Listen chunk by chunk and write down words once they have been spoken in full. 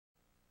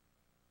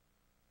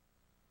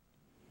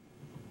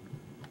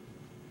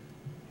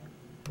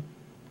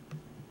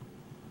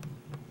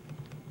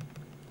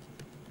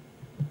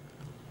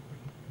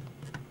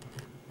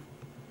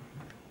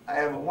I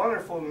have a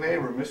wonderful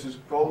neighbor, Mrs.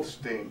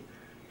 Goldstein.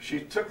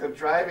 She took a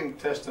driving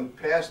test and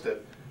passed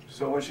it.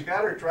 So when she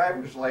got her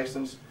driver's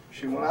license,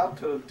 she went out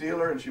to the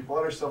dealer and she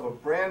bought herself a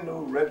brand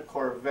new red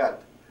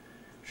Corvette.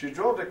 She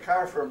drove the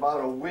car for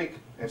about a week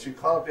and she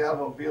called up the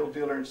automobile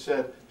dealer and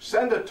said,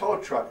 "Send a tow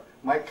truck,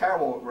 my car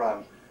won't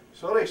run."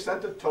 So they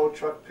sent the tow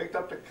truck, picked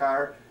up the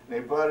car, and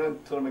they brought it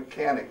into the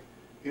mechanic.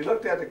 He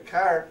looked at the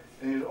car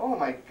and he said, "Oh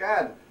my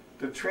God,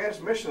 the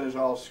transmission is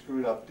all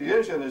screwed up. The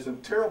engine is in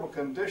terrible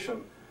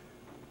condition.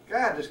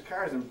 God, this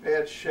car is in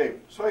bad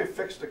shape." So he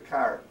fixed the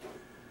car.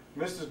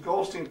 Mrs.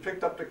 Goldstein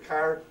picked up the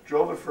car,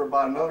 drove it for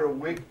about another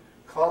week,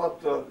 called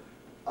up the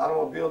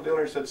automobile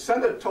dealer and said,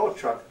 "Send a tow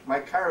truck, my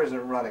car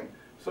isn't running."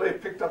 So they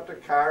picked up the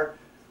car.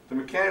 The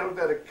mechanic looked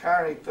at the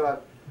car and he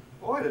thought,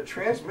 "Boy, the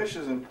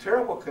transmission is in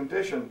terrible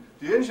condition.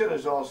 The engine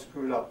is all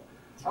screwed up.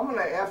 I'm going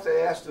to have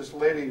to ask this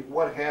lady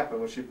what happened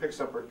when she picks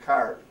up her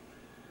car."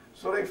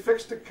 So they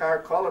fixed the car,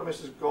 called up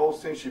Mrs.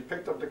 Goldstein. She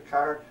picked up the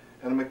car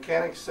and the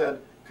mechanic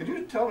said, "Can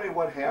you tell me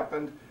what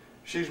happened?"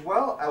 She's,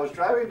 "Well, I was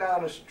driving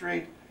down the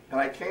street and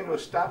I came to a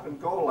stop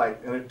and go light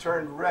and it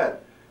turned red.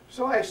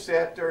 So I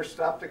sat there,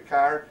 stopped the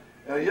car,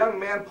 and a young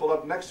man pulled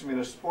up next to me in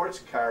a sports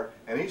car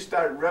and he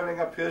started revving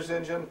up his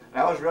engine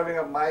and I was revving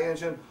up my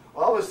engine.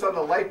 All of a sudden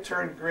the light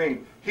turned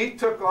green. He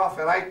took off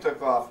and I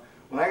took off.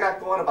 When I got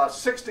going about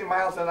 60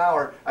 miles an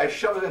hour, I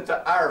shoved it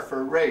into R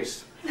for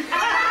race."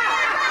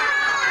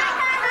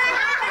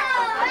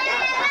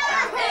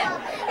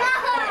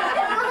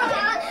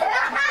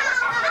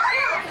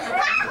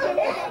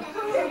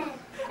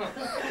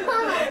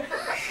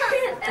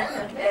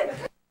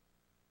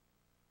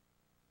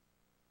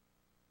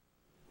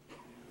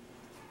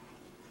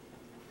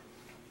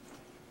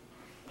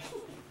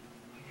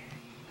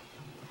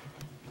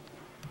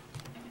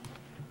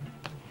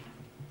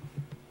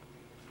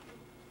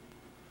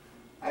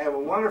 I have a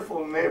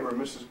wonderful neighbor,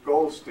 Mrs.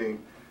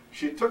 Goldstein.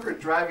 She took her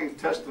driving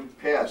test and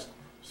passed.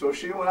 So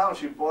she went out and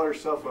she bought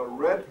herself a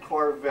red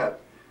Corvette.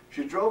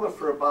 She drove it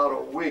for about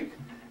a week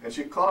and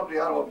she called up the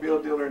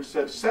automobile dealer and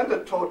said, "Send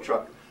a tow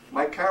truck,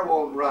 my car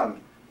won't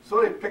run."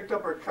 So they picked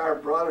up her car,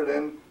 brought it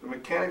in. The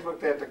mechanic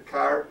looked at the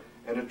car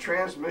and the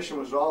transmission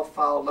was all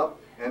fouled up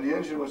and the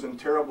engine was in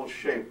terrible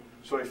shape.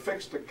 So they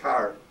fixed the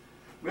car.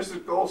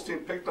 Mrs. Goldstein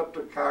picked up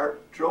the car,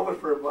 drove it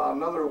for about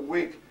another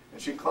week,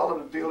 and she called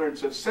up the dealer and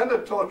said, "Send a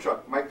tow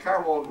truck, my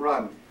car won't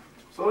run."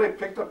 So they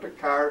picked up the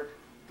car,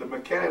 the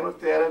mechanic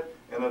looked at it,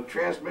 and the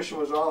transmission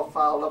was all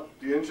fouled up,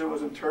 the engine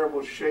was in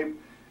terrible shape,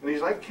 and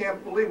he's like, "I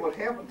can't believe what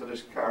happened to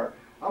this car.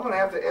 I'm going to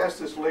have to ask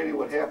this lady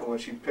what happened when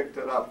she picked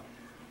it up."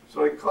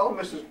 So he called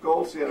Mrs.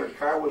 Goldstein and her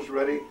car was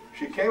ready.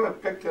 She came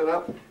and picked it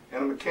up,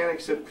 and the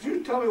mechanic said, "Could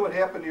you tell me what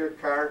happened to your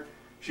car?"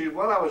 She said,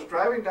 "Well, I was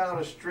driving down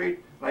the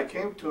street, and I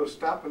came to a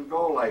stop and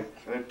go light,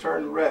 and it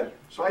turned red.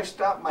 So I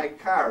stopped my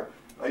car.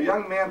 A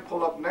young man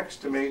pulled up next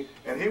to me,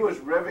 and he was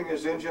revving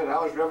his engine, and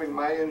I was revving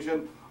my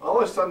engine. All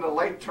of a sudden, the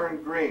light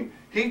turned green.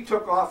 He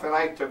took off, and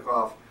I took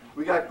off.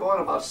 We got going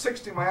about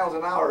 60 miles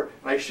an hour,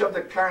 and I shoved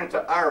the car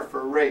into R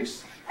for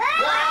race."